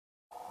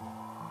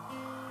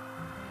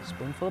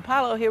Spoonful of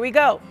Paolo, here we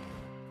go.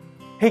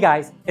 Hey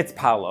guys, it's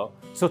Paolo.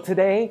 So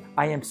today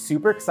I am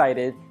super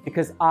excited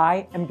because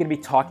I am going to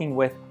be talking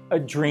with a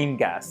dream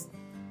guest,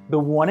 the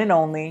one and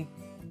only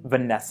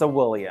Vanessa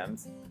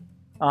Williams.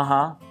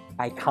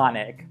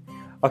 Iconic.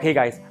 Okay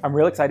guys, I'm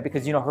real excited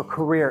because her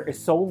career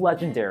is so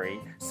legendary.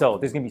 So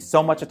there's going to be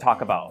so much to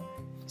talk about.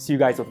 See you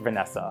guys with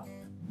Vanessa.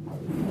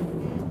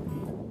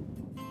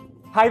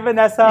 Hi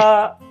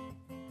Vanessa.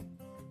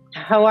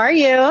 How are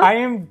you? I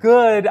am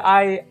good.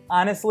 I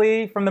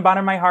honestly, from the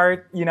bottom of my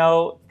heart,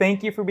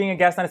 thank you for being a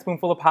guest on A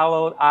Spoonful of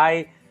Paolo.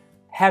 I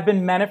have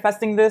been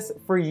manifesting this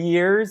for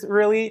years,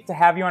 really, to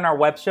have you on our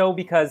web show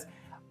because,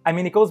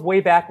 it goes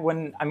way back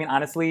when,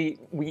 honestly,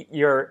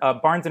 your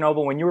Barnes &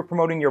 Noble, when you were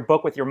promoting your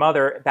book with your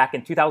mother back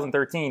in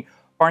 2013,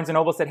 Barnes &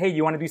 Noble said, hey,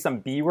 you want to do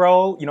some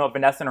B-roll, of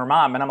Vanessa and her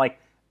mom? And I'm like,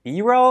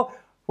 B-roll?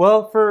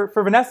 Well, for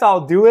Vanessa,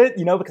 I'll do it,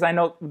 because I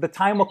know the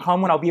time will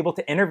come when I'll be able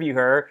to interview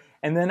her.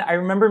 And then I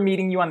remember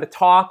meeting you on The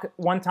Talk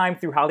one time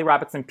through Holly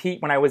Robertson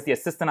Pete when I was the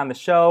assistant on the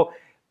show.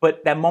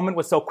 But that moment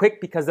was so quick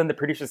because then the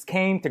producers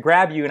came to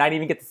grab you and I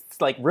didn't even get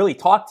to really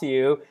talk to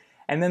you.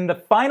 And then the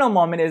final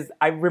moment is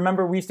I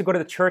remember we used to go to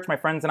the church, my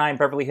friends and I in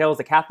Beverly Hills,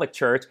 a Catholic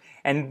church.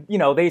 And,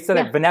 they said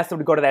that Vanessa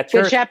would go to that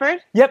church. Good Shepherd?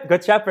 Yep,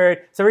 Good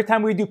Shepherd. So every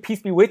time we do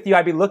Peace Be With You,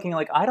 I'd be looking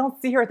like, I don't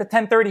see her at the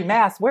 10:30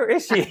 Mass. Where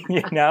is she?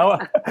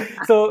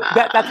 So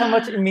that's how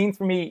much it means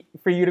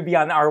for you to be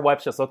on our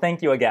web show. So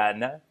thank you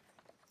again.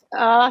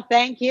 Oh,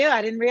 thank you.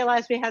 I didn't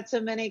realize we had so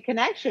many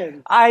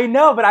connections. I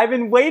know, but I've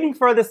been waiting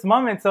for this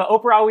moment. So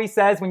Oprah always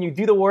says, when you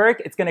do the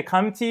work, it's going to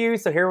come to you.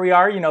 So here we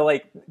are,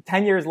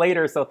 10 years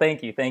later. So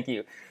thank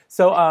you.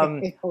 So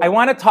I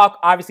want to talk,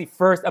 obviously,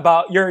 first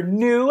about your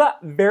new,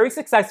 very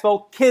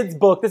successful kids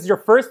book. This is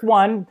your first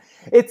one.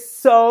 It's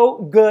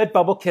so good,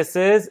 Bubble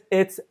Kisses.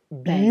 It's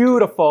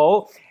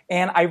beautiful.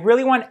 And I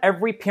really want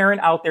every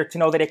parent out there to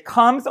know that it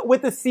comes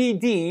with a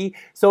CD.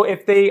 So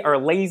if they are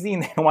lazy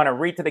and they don't want to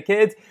read to the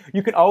kids,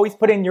 you can always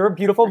put in your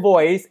beautiful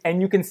voice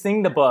and you can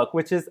sing the book,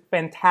 which is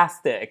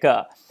fantastic.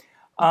 That's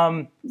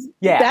how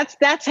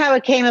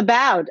it came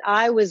about.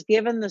 I was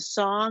given the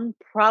song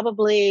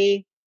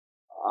probably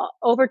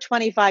over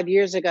 25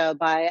 years ago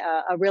by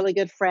a really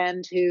good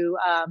friend who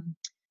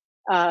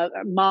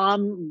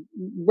mom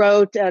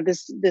wrote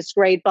this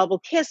great Bubble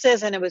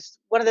Kisses, and it was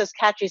one of those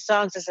catchy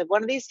songs. I said,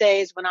 one of these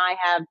days when I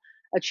have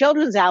a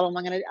children's album,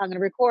 I'm gonna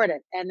record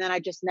it. And then I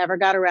just never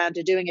got around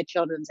to doing a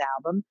children's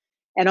album.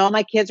 And all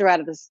my kids are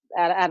out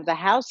of the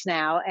house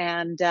now.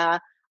 And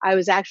I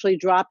was actually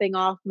dropping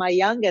off my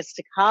youngest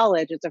to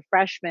college as a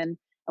freshman,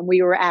 and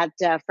we were at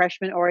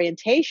freshman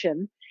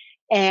orientation.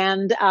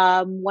 And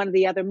one of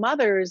the other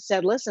mothers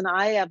said, listen,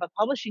 I have a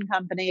publishing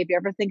company. If you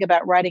ever think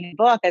about writing a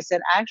book, I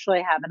said, actually,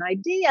 I have an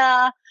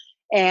idea.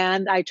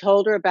 And I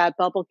told her about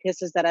Bubble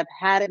Kisses that I've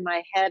had in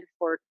my head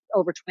for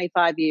over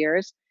 25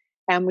 years.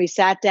 And we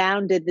sat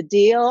down, did the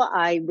deal.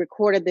 I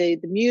recorded the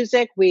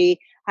music. We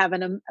have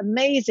an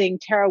amazing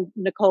Tara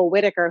Nicole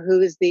Whitaker,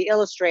 who is the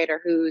illustrator,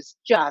 who's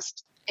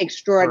just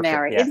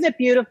extraordinary. Perfect, yes. Isn't it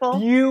beautiful?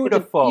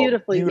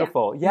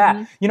 Beautiful.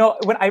 Yeah.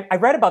 Mm-hmm. When I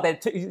read about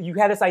that, you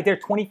had this idea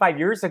 25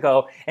 years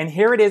ago, and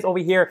here it is over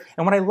here.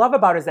 And what I love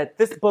about it is that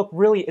this book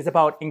really is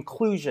about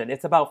inclusion.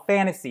 It's about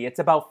fantasy. It's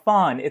about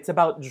fun. It's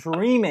about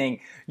dreaming,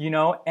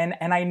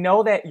 and I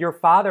know that your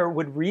father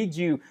would read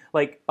you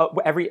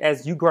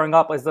as you growing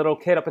up as a little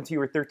kid up until you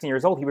were 13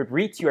 years old, he would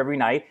read to you every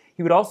night.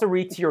 He would also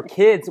read to your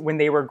kids when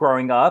they were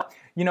growing up.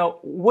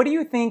 What do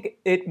you think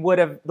it would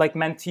have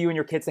meant to you and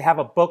your kids to have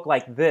a book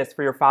like this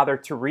for your father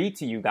to read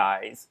to you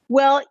guys?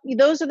 Well,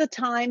 those are the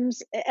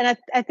times, and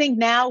I think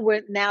now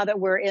that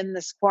we're in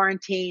this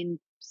quarantine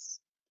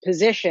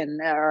position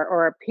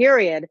or a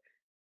period,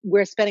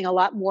 we're spending a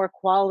lot more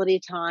quality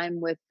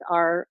time with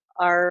our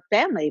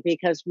family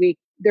because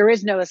there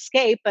is no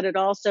escape, but it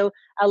also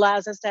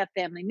allows us to have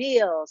family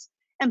meals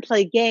and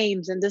play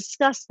games and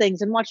discuss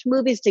things and watch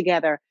movies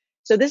together.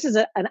 So this is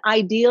an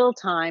ideal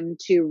time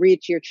to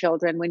read to your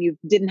children when you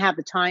didn't have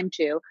the time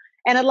to,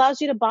 and it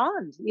allows you to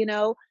bond.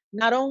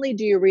 Not only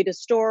do you read a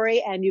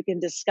story and you can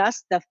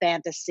discuss the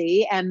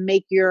fantasy and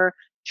make your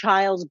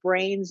child's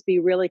brains be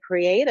really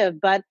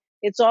creative, but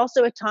it's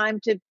also a time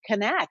to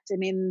connect.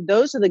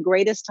 Those are the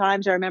greatest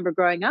times I remember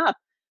growing up,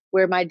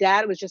 where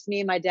it was just me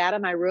and my dad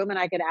in my room, and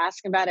I could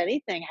ask him about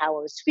anything, how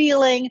I was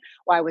feeling,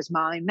 why was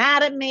mommy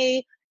mad at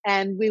me?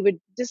 And we would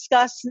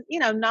discuss,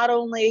 not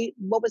only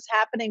what was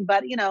happening,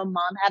 but,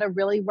 mom had a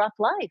really rough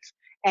life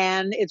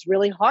and it's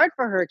really hard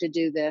for her to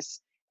do this.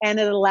 And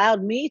it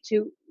allowed me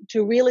to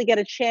really get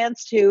a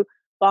chance to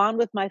bond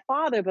with my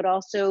father, but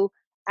also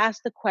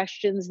ask the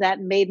questions that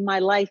made my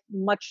life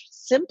much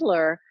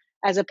simpler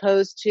as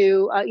opposed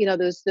to,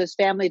 those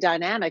family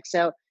dynamics.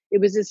 So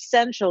it was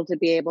essential to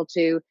be able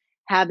to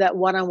have that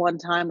one-on-one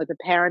time with a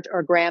parent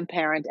or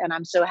grandparent. And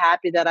I'm so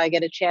happy that I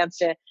get a chance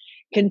to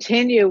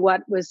continue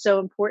what was so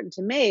important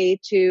to me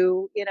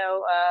to,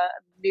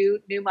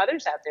 new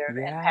mothers out there and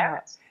Yeah.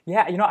 parents.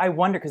 Yeah, I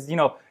wonder because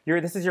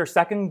this is your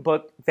second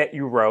book that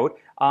you wrote,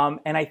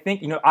 and I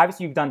think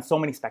obviously you've done so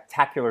many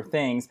spectacular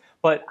things.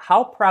 But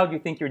how proud do you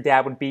think your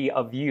dad would be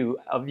of you,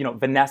 of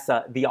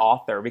Vanessa, the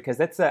author? Because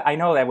I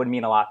know that would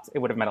mean a lot. It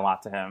would have meant a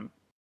lot to him.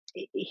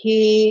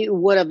 He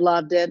would have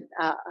loved it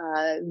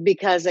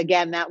because,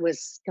 again, that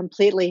was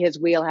completely his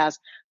wheelhouse.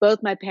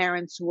 Both my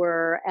parents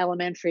were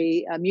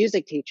elementary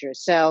music teachers,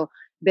 so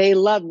they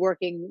loved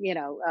working,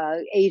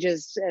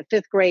 ages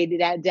fifth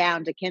grade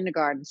down to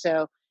kindergarten.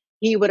 So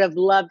he would have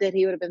loved it.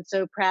 He would have been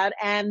so proud.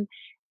 And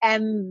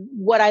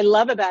what I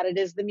love about it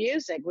is the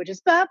music, which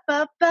is ba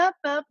ba ba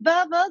ba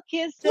ba ba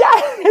kiss.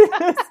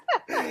 Yes,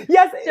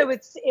 yes. So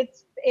it's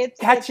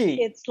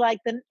Catchy. it's like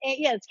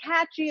it's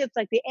catchy. It's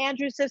like the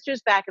Andrews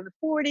Sisters back in the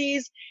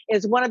 40s.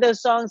 It's one of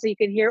those songs that you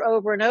can hear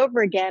over and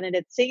over again, and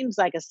it seems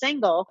like a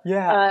single.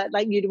 Yeah.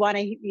 Like you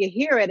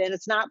hear it, and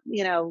it's not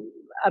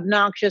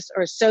obnoxious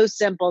or so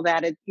simple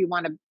that you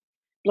want to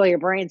blow your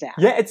brains out.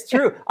 Yeah, it's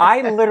true.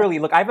 I literally,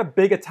 look, I have a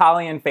big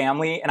Italian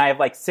family and I have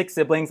like 6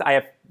 siblings. I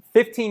have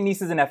 15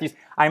 nieces and nephews.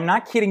 I'm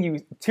not kidding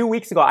you. 2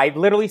 weeks ago, I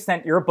literally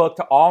sent your book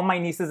to all my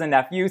nieces and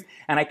nephews.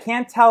 And I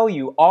can't tell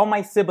you, all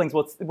my siblings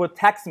will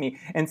text me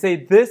and say,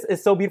 this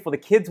is so beautiful. The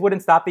kids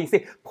wouldn't stop. They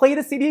say, play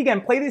the CD again,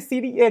 play the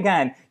CD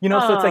again.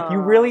 So it's like,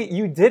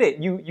 you did it.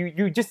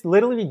 You just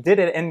literally did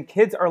it and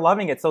kids are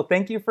loving it. So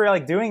thank you for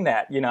like doing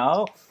that,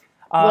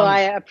 Well, I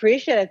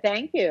appreciate it.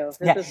 Thank you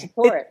for the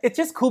support. It's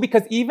just cool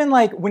because even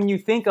like when you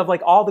think of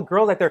like all the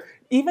girls out there,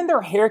 even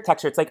their hair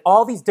texture, it's like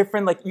all these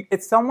different, like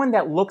it's someone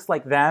that looks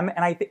like them.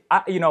 And I think,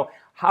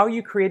 how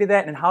you created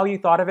that and how you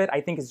thought of it, I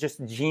think is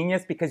just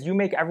genius because you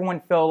make everyone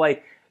feel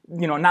like,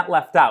 not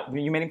left out.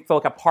 You made them feel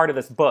like a part of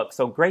this book.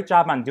 So great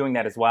job on doing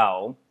that as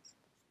well.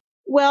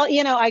 Well,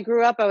 I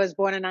was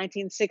born in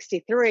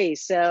 1963.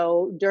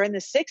 So during the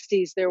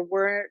 60s, there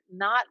were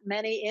not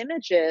many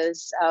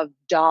images of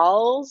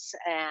dolls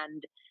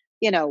and,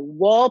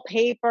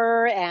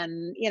 wallpaper.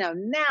 And,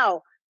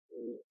 now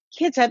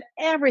kids have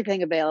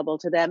everything available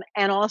to them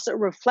and also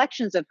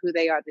reflections of who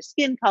they are, their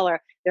skin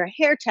color, their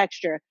hair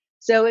texture.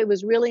 So it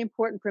was really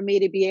important for me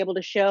to be able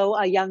to show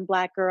a young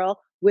Black girl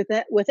with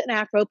an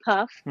Afro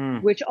puff,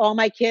 Mm. which all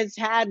my kids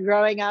had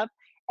growing up.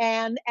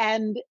 And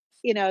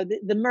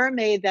the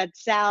mermaid that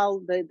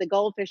Sal, the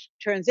goldfish,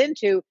 turns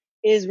into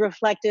is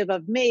reflective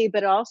of me,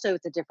 but also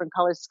it's a different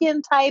color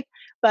skin type.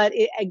 But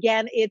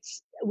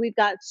we've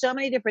got so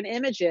many different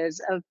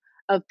images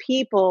of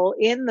people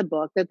in the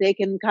book that they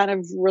can kind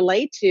of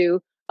relate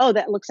to. Oh,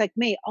 that looks like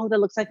me. Oh, that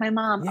looks like my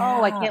mom. Yeah.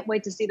 Oh, I can't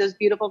wait to see those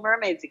beautiful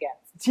mermaids again.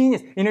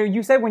 Genius.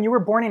 You said when you were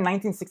born in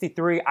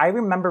 1963, I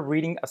remember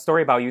reading a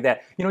story about you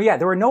that,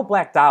 there were no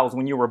black dolls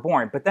when you were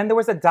born, but then there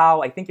was a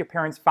doll, I think your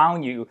parents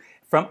found you,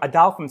 a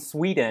doll from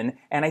Sweden,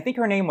 and I think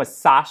her name was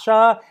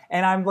Sasha,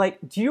 and I'm like,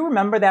 do you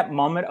remember that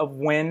moment of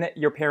when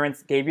your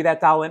parents gave you that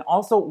doll, and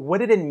also, what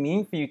did it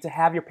mean for you to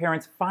have your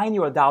parents find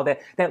you a doll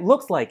that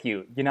looks like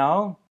you,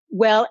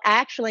 Well,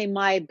 actually,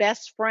 my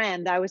best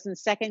friend, I was in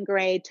second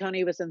grade,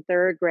 Tony was in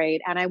third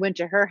grade, and I went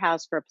to her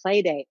house for a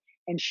play date.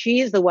 And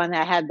she's the one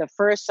that had the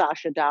first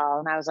Sasha doll.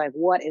 And I was like,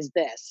 what is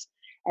this?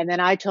 And then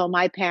I told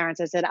my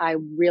parents, I said, I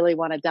really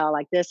want a doll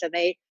like this. And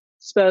they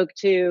spoke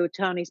to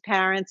Tony's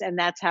parents, and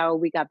that's how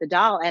we got the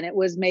doll. And it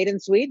was made in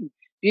Sweden,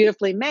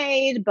 beautifully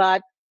made,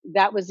 but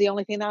that was the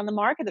only thing on the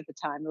market at the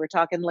time. We were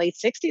talking late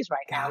 60s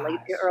right now,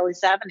 early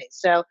 70s.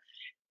 So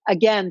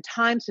again,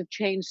 times have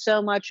changed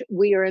so much.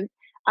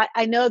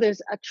 I know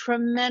there's a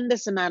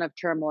tremendous amount of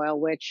turmoil,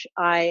 which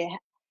my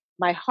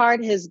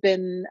heart has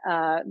been,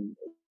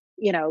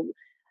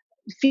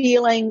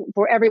 feeling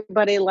for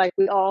everybody like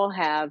we all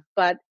have,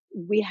 but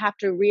we have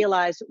to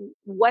realize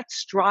what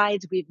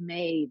strides we've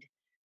made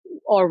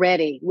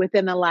already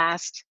within the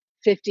last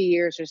 50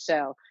 years or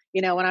so.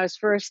 When I was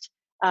first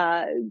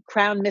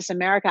crowned Miss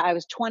America, I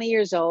was 20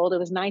 years old. It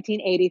was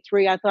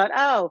 1983. I thought,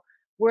 oh,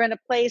 we're in a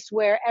place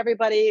where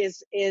everybody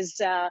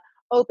is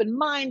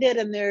open-minded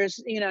and there's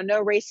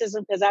no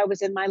racism, because I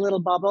was in my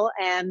little bubble,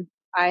 and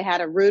I had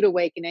a rude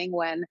awakening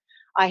when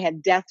I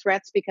had death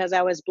threats because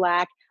I was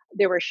Black.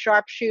 There were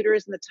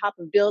sharpshooters in the top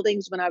of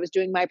buildings when I was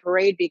doing my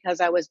parade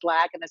because I was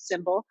Black and a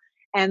symbol.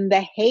 And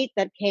the hate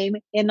that came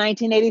in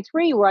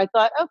 1983, where I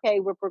thought, okay,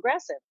 we're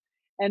progressive.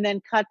 And then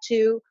cut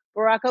to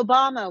Barack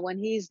Obama when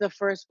he's the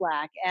first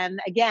Black. And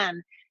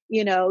again,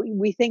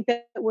 we think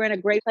that we're in a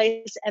great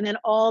place, and then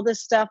all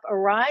this stuff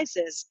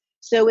arises.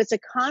 So it's a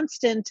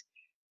constant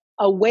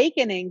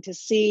awakening to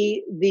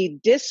see the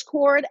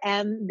discord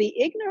and the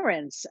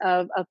ignorance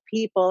of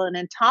people and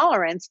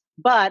intolerance.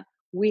 But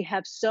we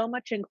have so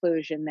much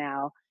inclusion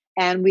now.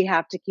 and we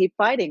have to keep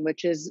fighting,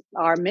 which is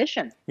our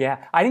mission.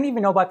 Yeah, I didn't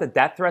even know about the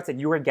death threats that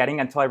you were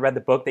getting until I read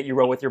the book that you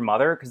wrote with your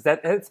mother.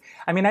 Because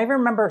I mean, I even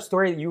remember a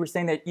story that you were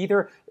saying that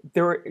either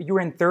you were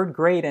in third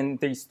grade and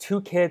these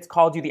two kids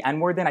called you the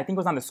N-word. Then I think it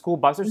was on the school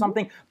bus or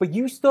something. But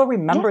you still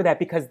remember that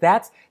because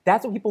that's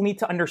what people need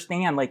to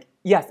understand. Like,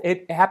 yes,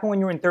 it happened when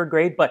you were in third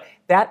grade, but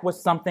that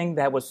was something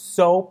that was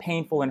so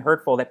painful and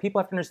hurtful that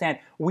people have to understand.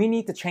 We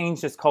need to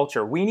change this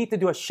culture. We need to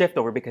do a shift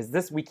over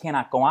because we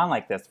cannot go on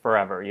like this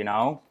forever. You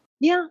know?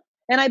 Yeah.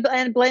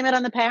 And blame it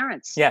on the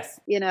parents. Yes.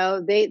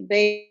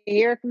 They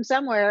hear it from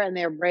somewhere and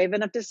they're brave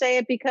enough to say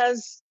it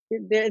because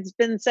it's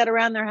been said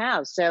around their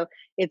house. So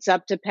it's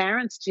up to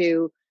parents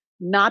to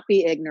not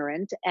be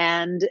ignorant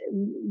and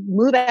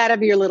move out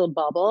of your little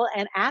bubble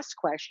and ask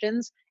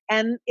questions.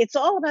 And it's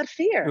all about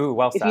fear. Ooh,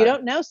 well If said. you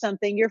don't know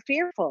something, you're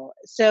fearful.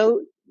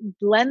 So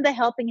lend a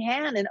helping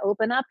hand and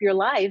open up your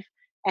life,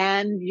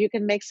 and you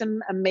can make some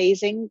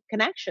amazing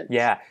connections.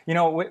 Yeah. You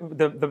know,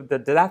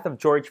 the death of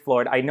George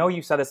Floyd, I know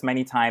you said this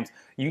many times.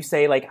 You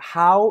say, like,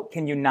 how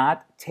can you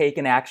not take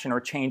an action or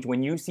change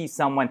when you see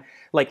someone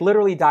like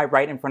literally die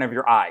right in front of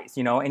your eyes,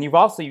 you know? And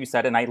you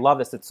said, and I love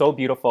this, it's so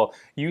beautiful.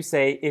 You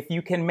say, if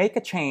you can make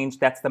a change,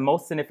 that's the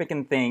most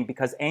significant thing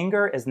because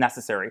anger is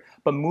necessary,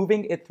 but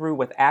moving it through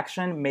with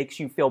action makes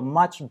you feel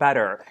much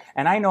better.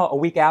 And I know a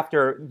week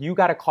after you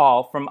got a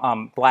call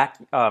from Black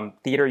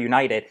Theater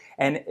United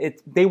and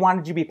they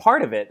wanted you to be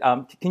part of it.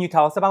 Can you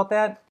tell us about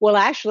that? Well,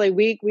 actually,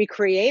 we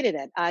created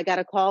it. I got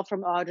a call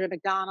from Audra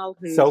McDonald,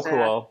 who's so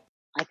cool.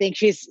 I think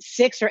she's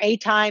 6 or 8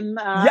 time.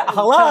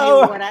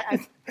 Hello. I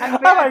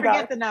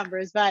forget the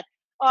numbers, but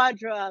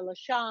Audra,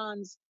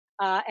 LaShawns,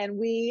 and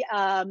we,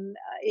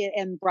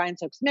 and Brian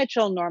Stokes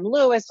Mitchell, Norm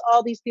Lewis,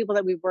 all these people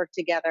that we've worked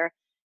together.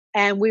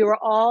 And we were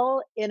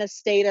all in a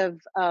state of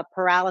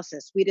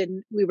paralysis.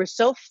 We were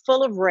so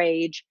full of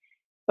rage,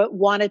 but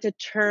wanted to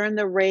turn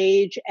the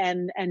rage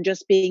and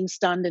just being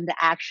stunned into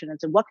action. And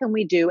so what can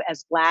we do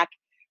as Black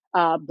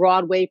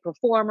Broadway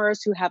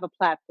performers who have a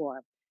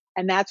platform?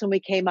 And that's when we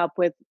came up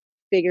with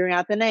figuring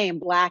out the name,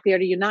 Black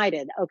Theater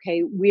United.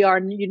 Okay, we are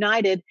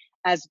united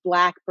as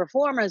Black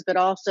performers, but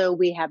also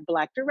we have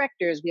Black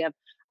directors, we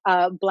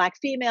have Black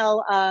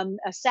female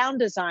sound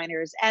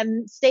designers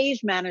and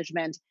stage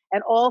management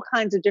and all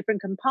kinds of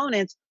different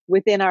components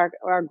within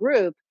our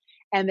group.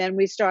 And then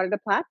we started a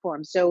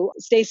platform. So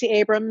Stacey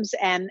Abrams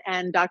and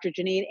Dr.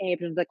 Janine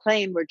Abrams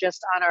McLean were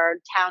just on our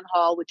town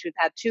hall, which we've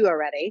had 2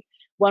 already.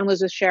 One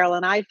was with Cheryl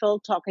and Eiffel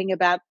talking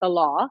about the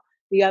law.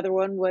 The other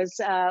one was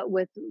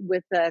with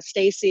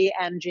Stacey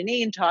and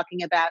Janine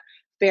talking about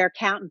fair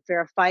count and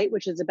fair fight,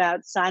 which is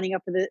about signing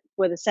up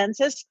for the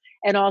census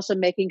and also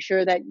making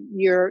sure that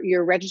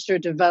you're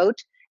registered to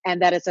vote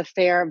and that it's a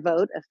fair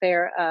vote, a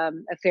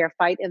fair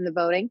fight in the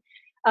voting.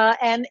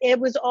 And it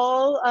was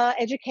all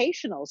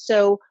educational.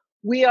 So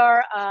we've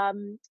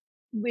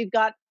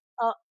got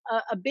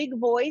a big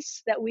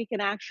voice that we can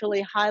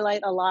actually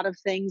highlight a lot of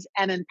things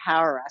and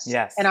empower us.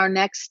 Yes. And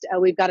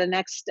we've got a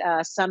next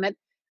summit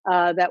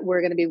that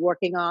we're going to be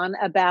working on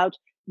about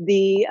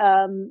the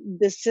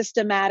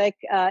systematic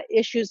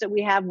issues that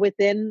we have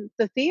within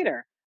the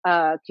theater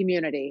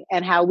community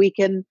and how we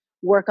can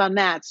work on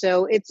that.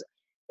 So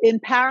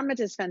empowerment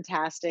is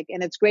fantastic,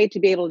 and it's great to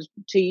be able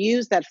to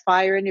use that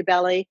fire in your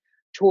belly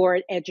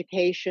toward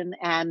education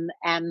and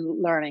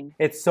learning.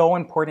 It's so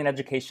important,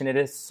 education. It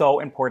is so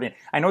important.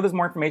 I know there's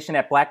more information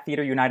at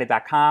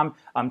blacktheaterunited.com.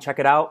 Check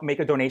it out. Make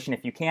a donation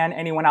if you can.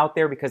 Anyone out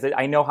there, because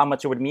I know how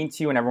much it would mean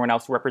to you and everyone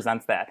else who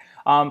represents that.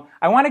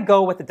 I want to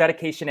go with the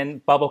dedication in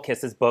Bubble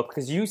Kiss's book,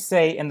 because you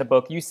say in the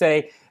book,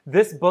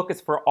 this book is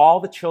for all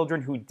the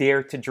children who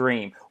dare to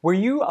dream. Were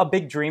you a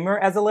big dreamer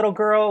as a little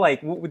girl?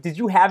 Like, did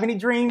you have any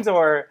dreams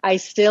or? I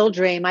still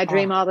dream. I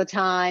dream all the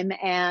time.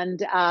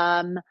 And,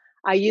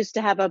 I used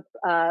to have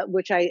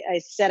which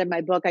I said in my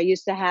book, I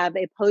used to have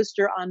a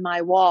poster on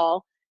my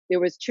wall.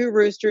 There was 2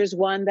 roosters,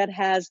 one that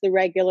has the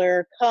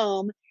regular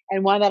comb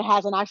and one that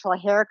has an actual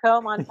hair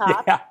comb on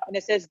top. Yeah. And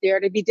it says, dare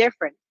to be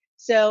different.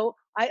 So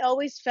I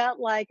always felt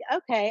like,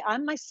 okay,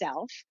 I'm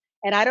myself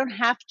and I don't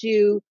have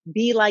to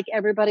be like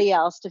everybody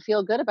else to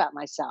feel good about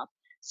myself.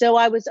 So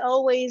I was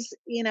always,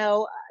 I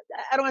don't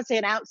want to say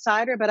an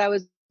outsider, but I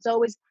was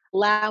always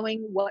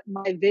allowing what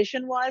my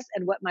vision was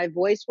and what my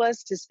voice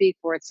was to speak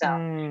for itself.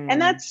 And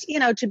that's,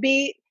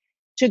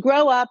 to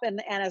grow up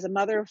and as a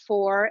mother of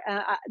 4,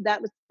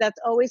 that's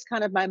always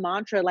kind of my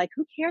mantra. Like,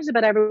 who cares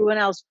about everyone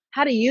else?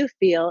 How do you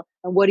feel?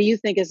 And what do you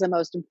think is the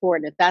most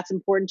important? If that's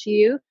important to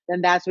you,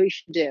 then that's what you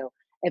should do.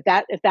 If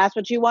that's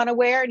what you want to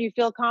wear and you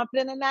feel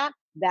confident in that,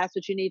 that's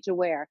what you need to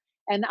wear.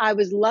 And I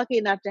was lucky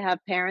enough to have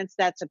parents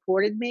that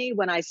supported me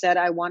when I said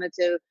I wanted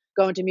to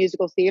go into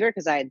musical theater,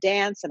 because I had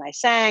danced and I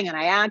sang and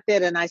I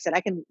acted, and I said,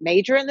 I can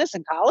major in this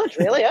in college?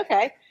 Really?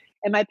 Okay.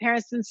 And my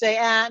parents didn't say,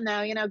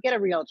 no, get a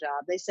real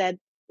job. They said,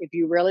 if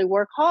you really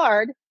work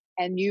hard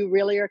and you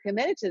really are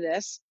committed to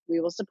this,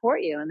 we will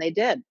support you. And they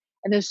did.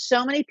 And there's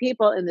so many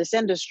people in this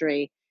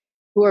industry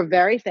who are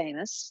very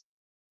famous,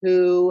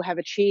 who have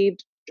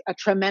achieved a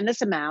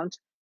tremendous amount,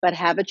 but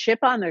have a chip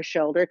on their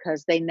shoulder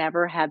because they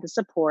never had the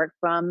support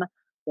from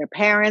their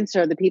parents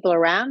or the people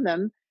around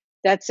them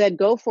that said,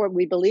 "Go for it.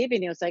 We believe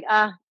in you." It's like,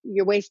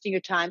 you're wasting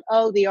your time.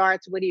 Oh, the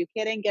arts. What are you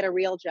kidding? Get a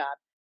real job.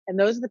 And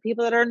those are the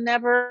people that are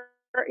never,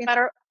 no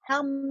matter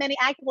how many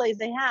accolades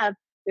they have,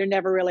 they're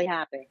never really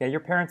happy. Yeah, your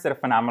parents did a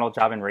phenomenal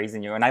job in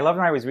raising you. And I loved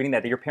when I was reading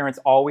that your parents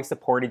always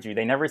supported you.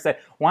 They never said,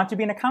 why don't you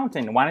be an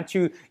accountant? Why don't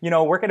you,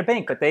 work at a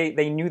bank? But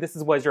they knew this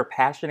was your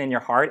passion and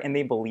your heart, and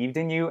they believed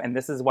in you. And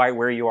this is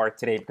where you are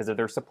today, because of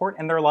their support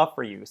and their love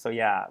for you. So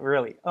yeah,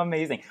 really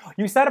amazing.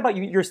 You said about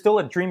you're still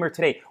a dreamer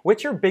today.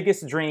 What's your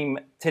biggest dream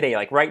today?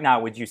 Like right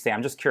now, would you say?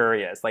 I'm just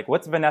curious. Like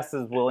what's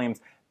Vanessa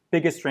Williams'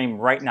 biggest dream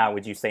right now,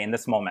 would you say, in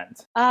this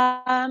moment?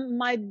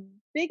 My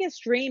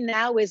biggest dream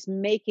now is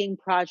making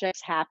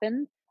projects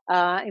happen.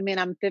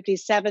 I'm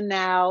 57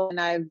 now, and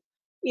I've,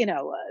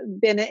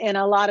 been in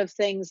a lot of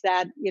things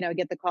that,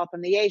 get the call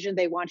from the agent.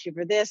 They want you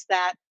for this,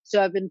 that.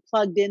 So I've been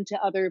plugged into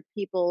other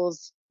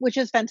people's, which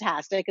is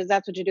fantastic because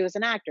that's what you do as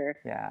an actor.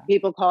 Yeah.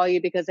 People call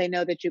you because they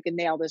know that you can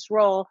nail this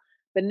role.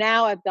 But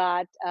now I've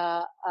got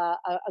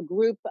a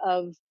group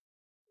of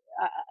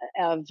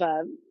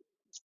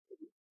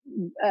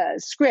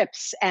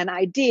scripts and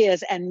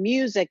ideas and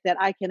music that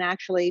I can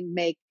actually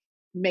make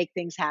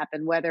things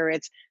happen. Whether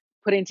it's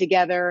putting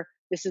together,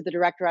 this is the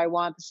director I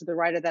want, this is the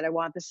writer that I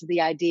want, this is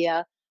the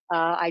idea.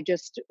 I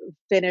just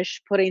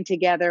finished putting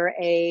together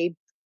a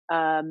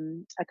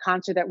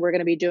concert that we're going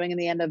to be doing in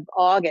the end of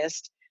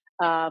August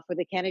for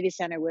the Kennedy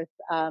Center with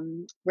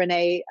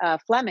Renee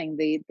Fleming,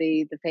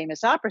 the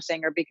famous opera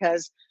singer,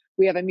 because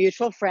we have a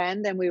mutual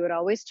friend and we would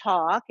always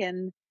talk,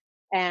 and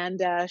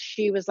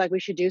she was like, we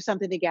should do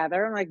something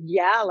together. I'm like,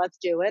 yeah, let's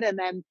do it. And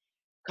then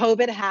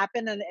COVID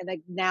happened, and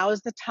like, now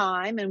is the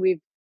time, and we've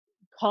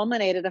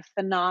culminated a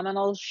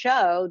phenomenal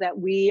show that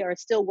we are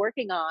still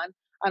working on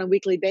a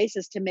weekly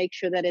basis to make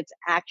sure that it's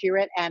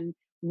accurate and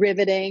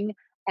riveting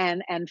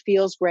and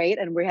feels great.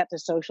 And we have to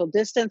social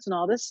distance and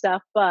all this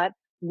stuff, but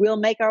we'll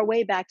make our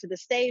way back to the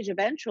stage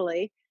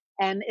eventually.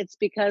 And it's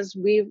because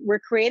we're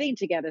creating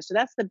together. So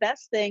that's the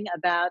best thing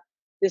about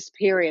this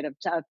period of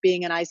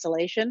being in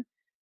isolation.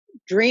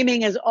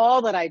 Dreaming is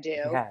all that I do.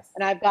 Yes.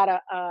 And I've got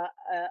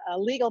a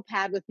legal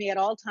pad with me at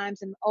all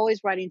times, and always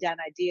writing down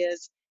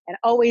ideas and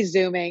always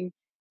Zooming.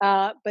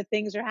 But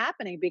things are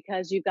happening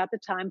because you've got the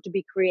time to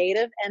be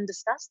creative and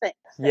discuss things.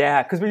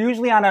 Yeah, because we're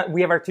usually we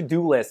have our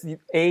to-do list,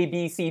 A,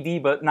 B, C, D,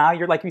 but now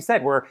you're, like you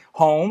said, we're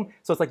home.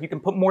 So it's like you can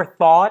put more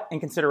thought and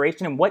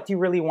consideration in what do you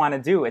really want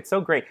to do. It's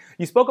so great.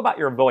 You spoke about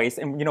your voice,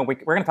 and we're going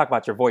to talk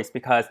about your voice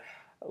because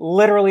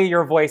literally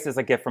your voice is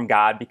a gift from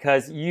God,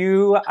 because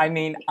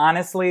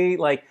honestly,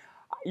 like,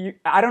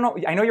 I don't know.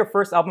 I know your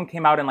first album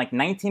came out in like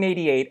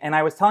 1988, and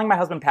I was telling my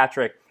husband,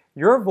 Patrick,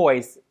 your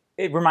voice,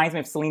 it reminds me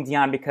of Celine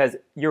Dion because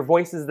your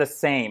voice is the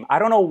same. I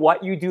don't know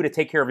what you do to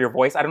take care of your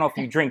voice. I don't know if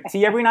you drink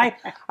tea every night.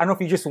 I don't know if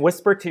you just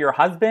whisper to your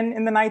husband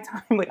in the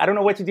nighttime. Like, I don't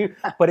know what you do,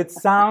 but it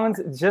sounds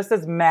just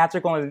as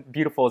magical and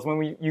beautiful as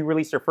when you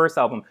released your first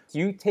album. Do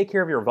you take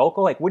care of your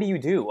vocal? Like, what do you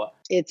do?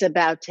 It's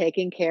about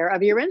taking care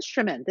of your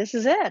instrument. This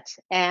is it.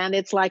 And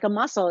it's like a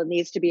muscle. It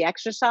needs to be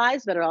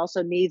exercised, but it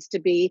also needs to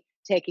be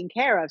taken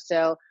care of.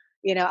 So,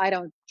 I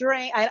don't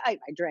drink. I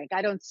drink.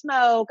 I don't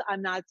smoke.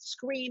 I'm not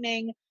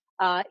screaming.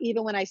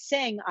 Even when I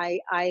sing,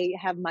 I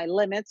have my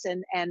limits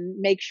and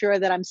make sure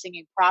that I'm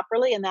singing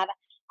properly. And that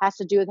has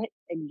to do with,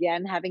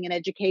 again, having an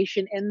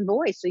education in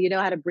voice. So you know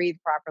how to breathe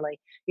properly.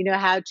 You know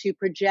how to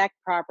project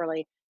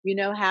properly. You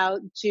know how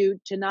to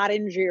not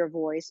injure your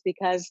voice,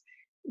 because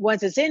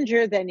once it's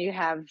injured, then you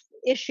have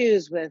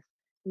issues with,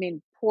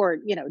 poor,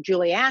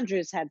 Julie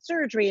Andrews had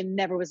surgery and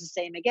never was the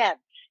same again.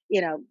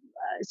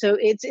 So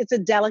it's a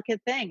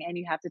delicate thing, and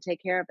you have to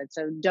take care of it.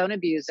 So don't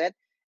abuse it.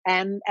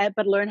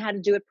 But learn how to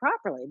do it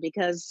properly,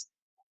 because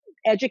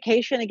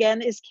education,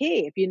 again, is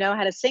key. If you know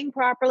how to sing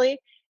properly,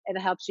 it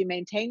helps you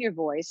maintain your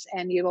voice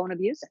and you won't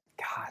abuse it.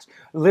 Gosh,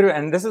 literally,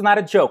 and this is not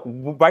a joke.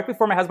 Right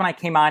before my husband and I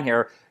came on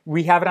here,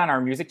 we have it on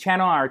our music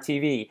channel on our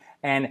TV.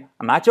 And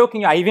I'm not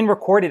joking. I even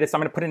recorded it, so I'm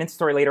going to put an Insta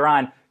story later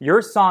on.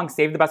 Your song,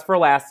 Save the Best for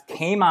Last,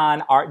 came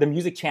on the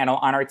music channel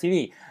on our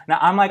TV. Now,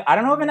 I'm like, I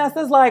don't know if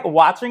Vanessa's like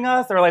watching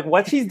us or like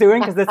what she's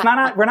doing, because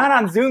we're not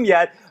on Zoom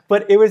yet.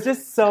 But it was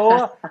just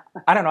so,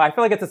 I don't know. I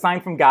feel like it's a sign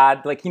from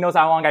God. Like, he knows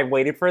how long I've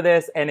waited for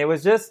this. And it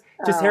was just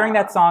hearing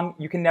that song.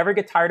 You can never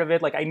get tired of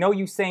it. Like, I know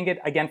you sang it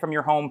again from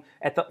your home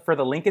for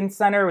the Lincoln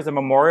Center. It was a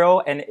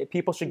memorial, and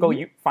people should go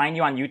find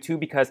you on YouTube,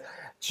 because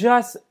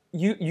just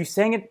you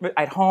sang it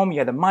at home. You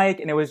had the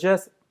mic, and it was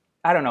just,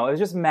 I don't know. It was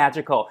just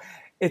magical.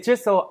 It's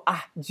just so,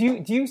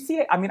 do you see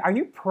it? Are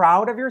you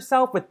proud of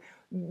yourself with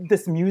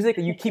this music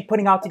that you keep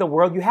putting out to the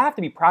world? You have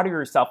to be proud of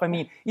yourself.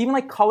 Even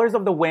like Colors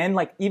of the Wind,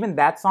 like even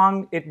that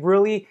song, it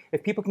really,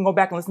 if people can go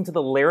back and listen to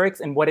the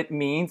lyrics and what it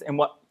means and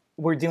what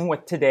we're dealing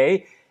with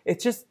today,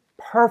 it's just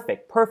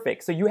perfect.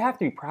 So you have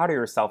to be proud of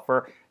yourself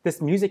for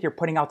this music you're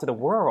putting out to the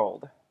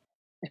world.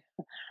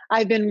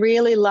 I've been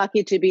really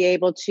lucky to be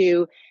able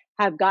to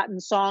have gotten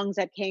songs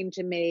that came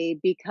to me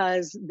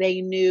because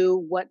they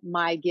knew what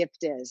my gift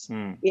is.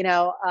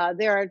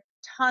 There are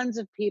tons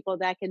of people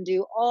that can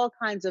do all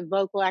kinds of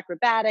vocal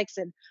acrobatics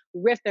and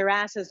riff their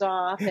asses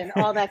off and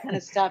all that kind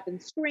of stuff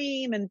and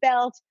scream and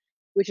belt,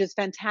 which is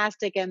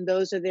fantastic. And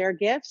those are their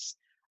gifts.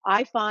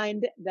 I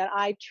find that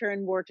I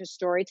turn more to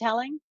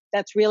storytelling.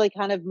 That's really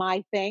kind of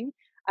my thing.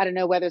 I don't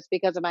know whether it's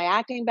because of my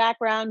acting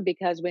background,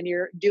 because when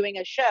you're doing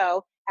a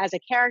show as a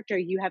character,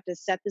 you have to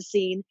set the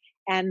scene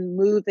and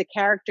move the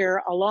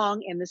character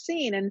along in the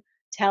scene and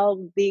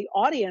tell the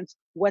audience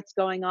what's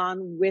going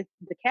on with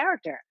the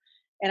character.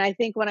 And I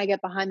think when I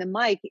get behind the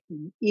mic,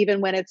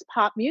 even when it's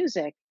pop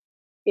music,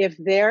 if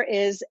there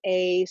is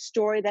a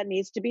story that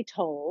needs to be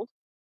told,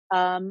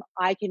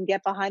 I can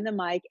get behind the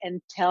mic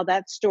and tell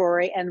that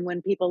story. And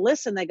when people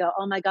listen, they go,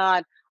 "Oh my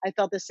God, I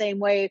felt the same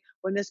way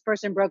when this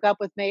person broke up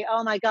with me.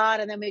 Oh my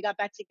God. And then we got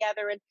back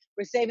together and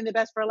we're saving the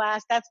best for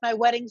last. That's my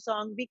wedding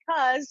song,"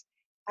 because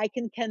I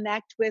can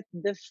connect with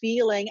the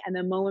feeling and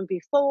the moment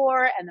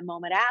before and the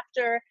moment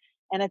after.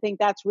 And I think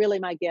that's really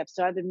my gift.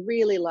 So I've been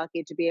really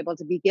lucky to be able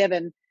to be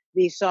given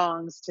these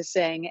songs to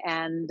sing,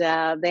 and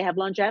they have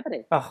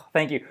longevity. Oh,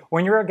 thank you.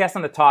 When you're a guest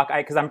on the talk,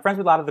 because I'm friends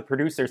with a lot of the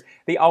producers,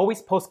 they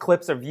always post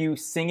clips of you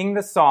singing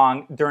the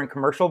song during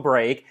commercial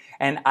break.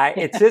 And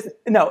it's just,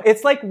 no,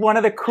 it's like one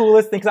of the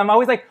coolest things. I'm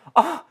always like,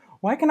 oh,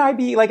 why can I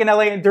be like in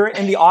LA and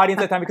in the audience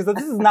at the time? Because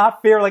this is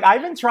not fair. Like,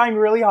 I've been trying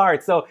really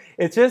hard. So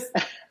it's just,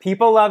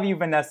 people love you,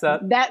 Vanessa.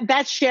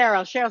 That's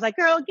Cheryl. Cheryl's like,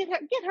 "Girl, get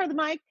her the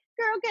mic.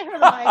 Girl, get her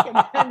the mic."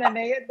 And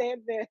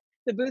then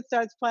the booth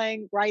starts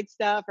playing Right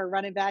Stuff or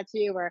Running Back to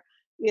You or,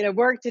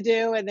 Work to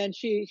Do. And then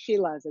she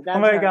loves it. That's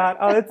oh my her. God.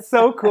 Oh, it's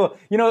so cool.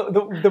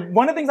 The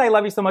one of the things I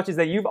love you so much is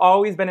that you've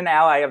always been an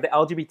ally of the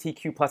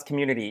LGBTQ plus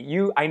community.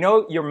 I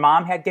know your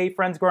mom had gay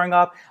friends growing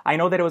up. I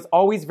know that it was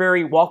always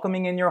very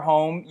welcoming in your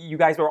home. You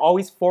guys were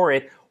always for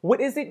it. What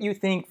is it you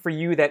think for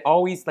you that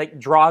always like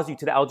draws you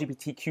to the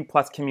LGBTQ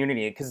plus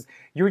community? Because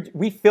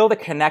we feel the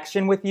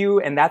connection with you,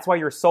 and that's why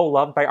you're so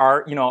loved by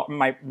our,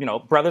 my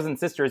brothers and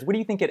sisters. What do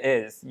you think it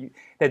is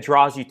that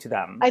draws you to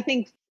them? I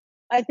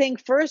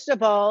think first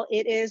of all,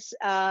 it is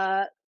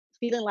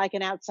feeling like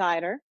an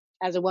outsider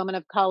as a woman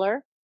of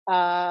color.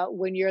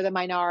 When you're the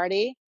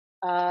minority,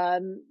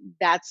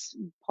 that's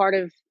part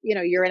of,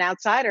 you're an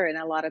outsider in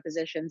a lot of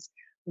positions.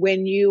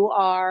 When you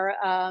are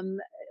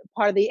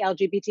part of the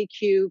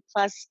LGBTQ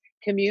plus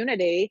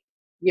community,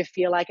 you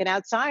feel like an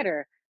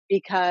outsider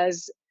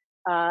because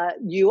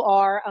you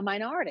are a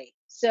minority.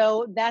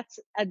 So that's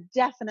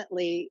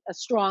definitely a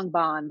strong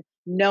bond,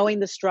 knowing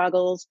the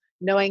struggles,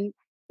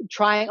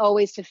 trying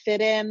always to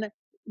fit in,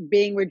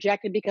 being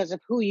rejected because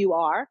of who you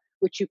are,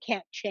 which you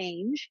can't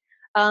change.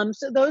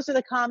 So those are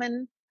the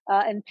common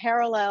and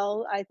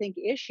parallel, I think,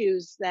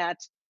 issues that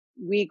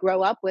we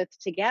grow up with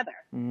together.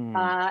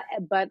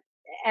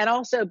 And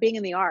also being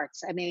in the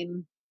arts. I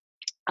mean,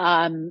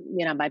 my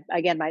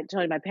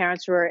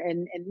parents were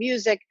in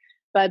music,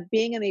 but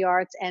being in the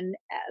arts and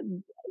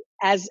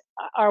as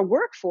our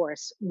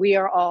workforce, we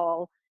are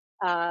all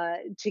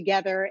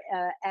together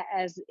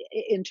as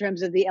in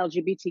terms of the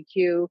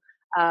LGBTQ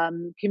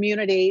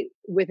community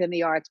within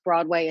the arts,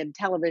 Broadway and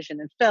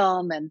television and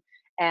film and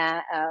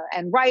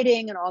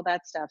writing and all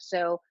that stuff.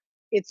 So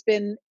it's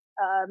been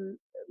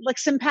like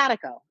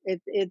simpatico.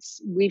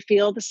 We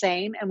feel the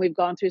same, and we've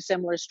gone through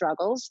similar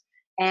struggles,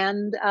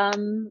 and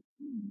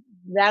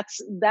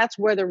that's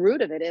where the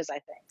root of it is, I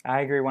think.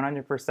 I agree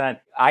 100%.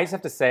 I just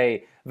have to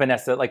say,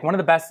 Vanessa, like one of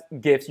the best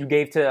gifts you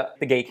gave to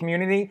the gay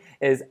community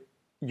is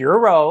your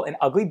role in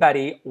Ugly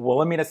Betty,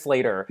 Wilhelmina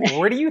Slater.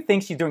 What do you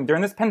think she's doing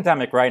during this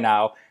pandemic right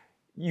now?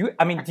 Do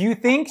you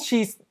think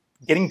she's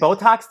getting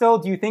Botox still?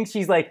 Do you think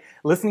she's like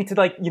listening to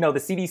the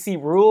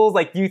CDC rules?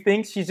 Like, do you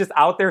think she's just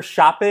out there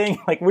shopping?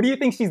 Like, what do you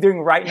think she's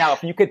doing right now?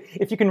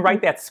 If you can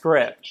write that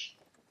script.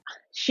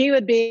 She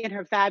would be in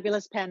her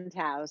fabulous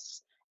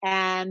penthouse.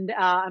 And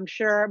I'm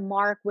sure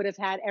Mark would have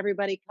had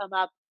everybody come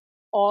up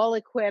all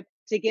equipped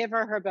to give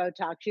her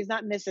Botox. She's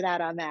not missing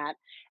out on that.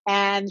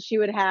 And she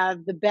would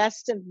have the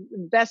best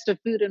of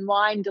food and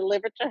wine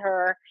delivered to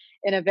her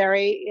in a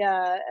very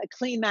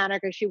clean manner,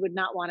 because she would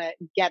not want to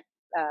get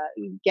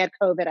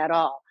COVID at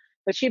all.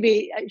 But I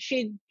think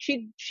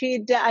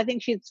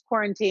she'd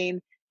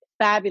quarantine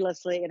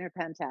fabulously in her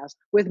penthouse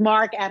with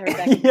Mark at her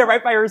beck. Yeah,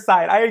 right by her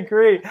side. I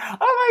agree.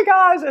 Oh my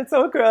gosh, it's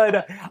so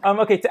good.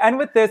 Okay, to end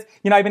with this,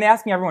 I've been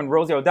asking everyone,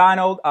 Rosie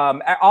O'Donnell,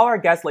 all our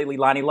guests lately,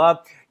 Lonnie Love,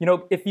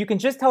 if you can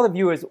just tell the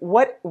viewers,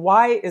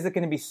 why is it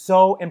going to be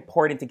so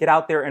important to get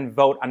out there and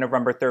vote on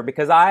November 3rd?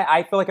 Because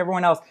I feel like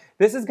everyone else,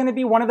 this is going to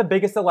be one of the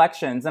biggest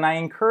elections, and I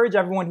encourage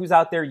everyone who's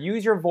out there,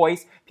 use your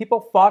voice.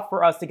 People fought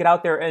for us to get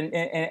out there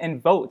and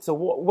vote. So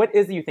what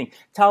is it you think?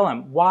 Tell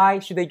them, why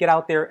should they get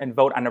out there and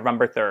vote on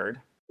November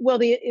 3rd? Well,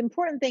 the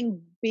important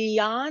thing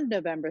beyond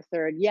November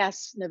 3rd,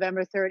 yes,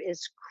 November 3rd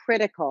is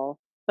critical,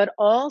 but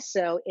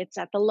also it's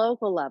at the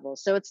local level.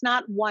 So it's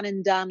not one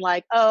and done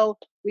like, oh,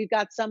 we've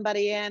got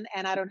somebody in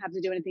and I don't have to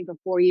do anything for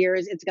 4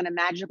 years. It's going to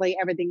magically,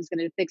 everything's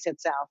going to fix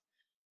itself.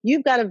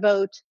 You've got to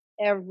vote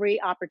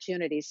every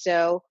opportunity.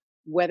 So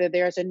whether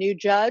there's a new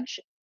judge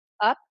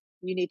up,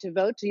 you need to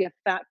vote. So you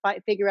have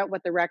to figure out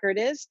what the record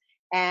is.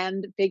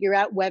 and figure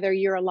out whether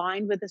you're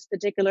aligned with this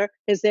particular,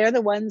 because they're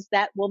the ones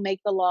that will make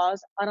the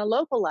laws on a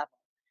local level.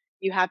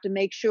 You have to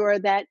make sure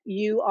that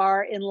you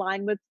are in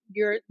line with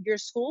your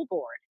school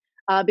board,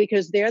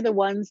 because they're the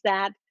ones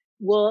that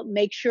will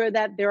make sure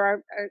that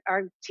there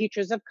are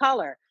teachers of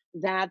color,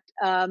 that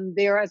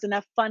there is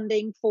enough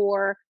funding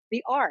for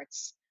the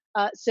arts.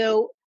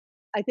 So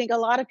I think a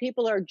lot of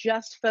people are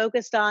just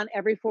focused on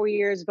every 4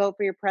 years, vote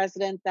for your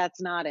president.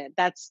 That's not it.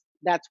 That's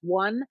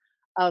one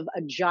of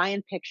a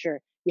giant picture.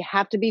 You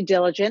have to be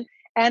diligent.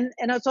 And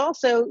it's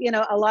also,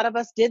 a lot of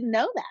us didn't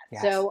know that.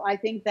 Yes. So I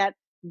think that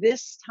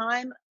this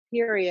time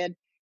period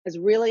has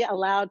really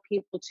allowed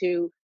people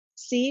to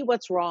see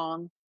what's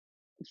wrong,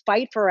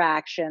 fight for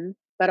action,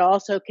 but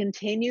also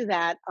continue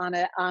that on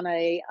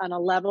a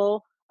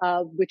level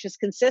which is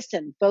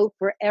consistent. Vote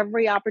for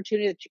every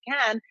opportunity that you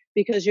can,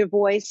 because your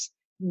voice,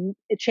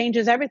 it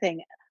changes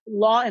everything.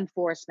 Law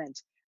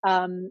enforcement,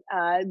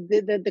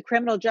 the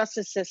criminal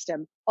justice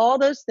system, all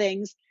those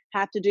things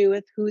have to do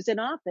with who's in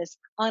office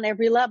on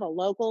every level,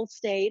 local,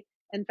 state,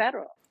 and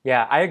federal.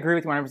 Yeah, I agree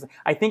with you 100%.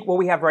 I think what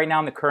we have right now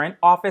in the current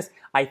office,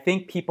 I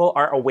think people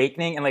are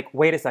awakening and like,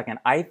 wait a second,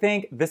 I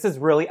think this is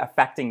really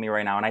affecting me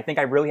right now. And I think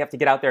I really have to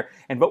get out there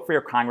and vote for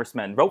your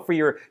congressman, vote for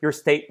your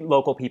state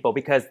local people,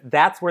 because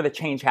that's where the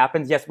change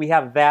happens. Yes, we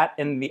have that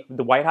in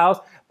the White House,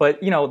 but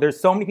there's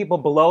so many people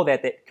below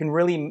that can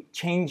really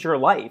change your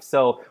life.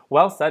 So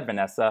well said,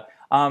 Vanessa.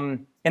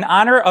 In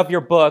honor of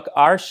your book,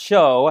 our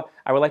show,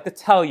 I would like to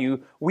tell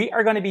you, we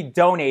are going to be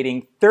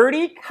donating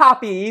 30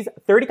 copies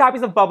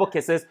of Bubble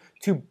Kisses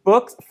to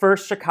Books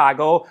First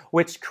Chicago,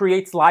 which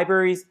creates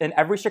libraries in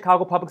every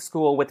Chicago public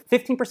school with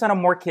 15% or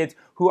more kids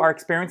who are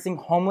experiencing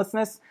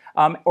homelessness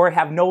or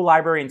have no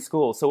library in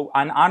school. So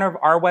in honor of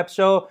our web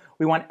show,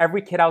 we want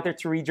every kid out there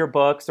to read your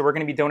book. So we're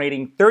going to be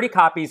donating 30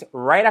 copies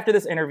right after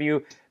this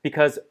interview,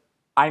 because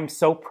I'm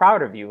so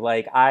proud of you.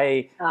 Like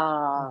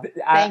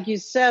thank you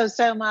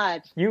so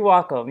much. You're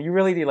welcome. You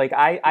really do. Like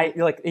I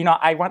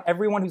want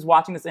everyone who's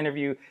watching this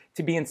interview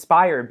to be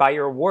inspired by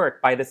your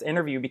work, by this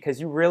interview, because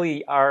you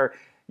really are.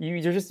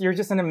 You're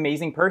just an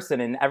amazing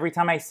person. And every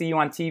time I see you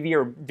on TV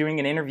or doing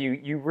an interview,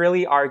 you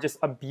really are just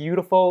a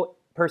beautiful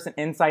person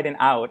inside and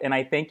out. And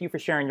I thank you for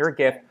sharing your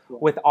gift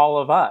with all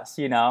of us.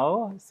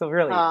 So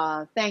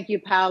really. Thank you,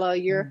 Paolo.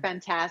 You're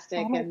fantastic.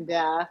 And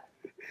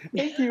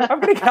thank you. I'm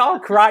gonna get all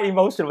cry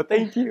emotional, but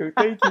thank you.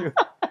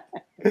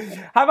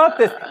 How about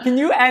this?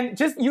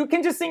 You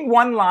can just sing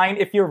one line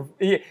if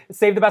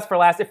save the best for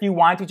last if you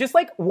want to. Just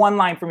like one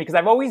line for me, because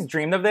I've always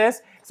dreamed of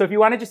this. So if you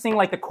want to just sing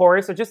like the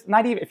chorus, or just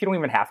not even, if you don't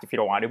even have to, if you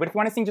don't want to, but if you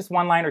want to sing just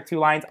one line or two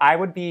lines, I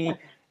would be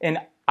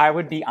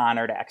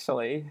honored,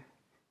 actually.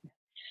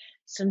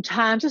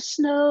 Sometimes the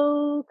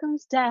snow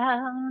comes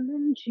down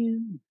in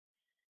June.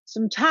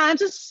 Sometimes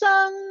the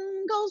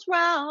sun goes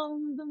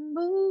round the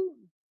moon.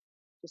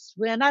 Just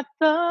when I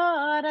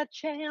thought our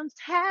chance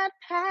had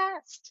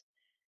passed,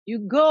 you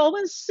go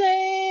and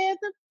save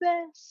the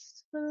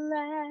best for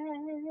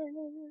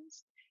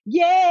last.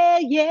 Yeah.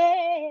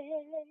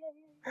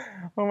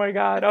 Oh my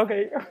God.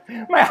 Okay.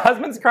 My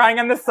husband's crying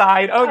on the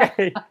side.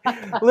 Okay.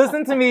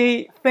 Listen to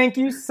me. Thank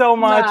you so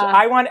much.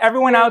 I want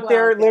everyone out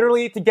there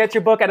literally to get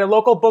your book at a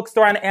local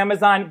bookstore on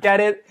Amazon.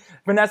 Get it.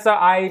 Vanessa,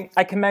 I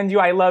commend you.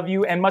 I love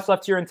you. And much love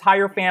to your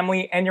entire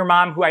family and your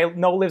mom, who I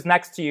know lives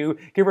next to you.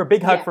 Give her a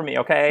big hug for me,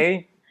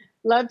 okay?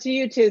 Love to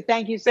you too.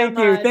 Thank you so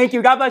much. Thank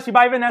you. God bless you.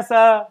 Bye,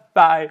 Vanessa.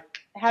 Bye.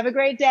 Have a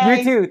great day.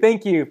 You too.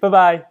 Thank you.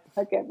 Bye-bye.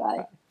 Okay,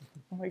 bye.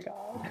 Oh my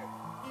God.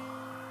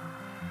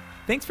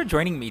 Thanks for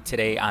joining me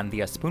today on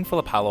the A Spoonful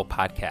of Apollo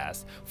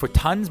podcast. For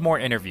tons more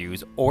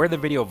interviews or the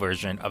video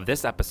version of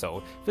this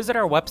episode, visit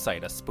our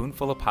website,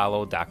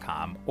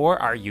 aspoonfulapollo.com,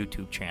 or our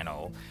YouTube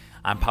channel.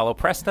 I'm Paolo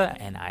Presta,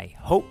 and I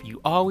hope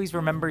you always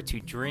remember to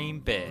dream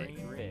big.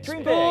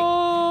 Dream big.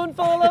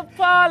 Spoonful of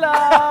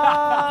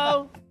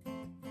Apollo.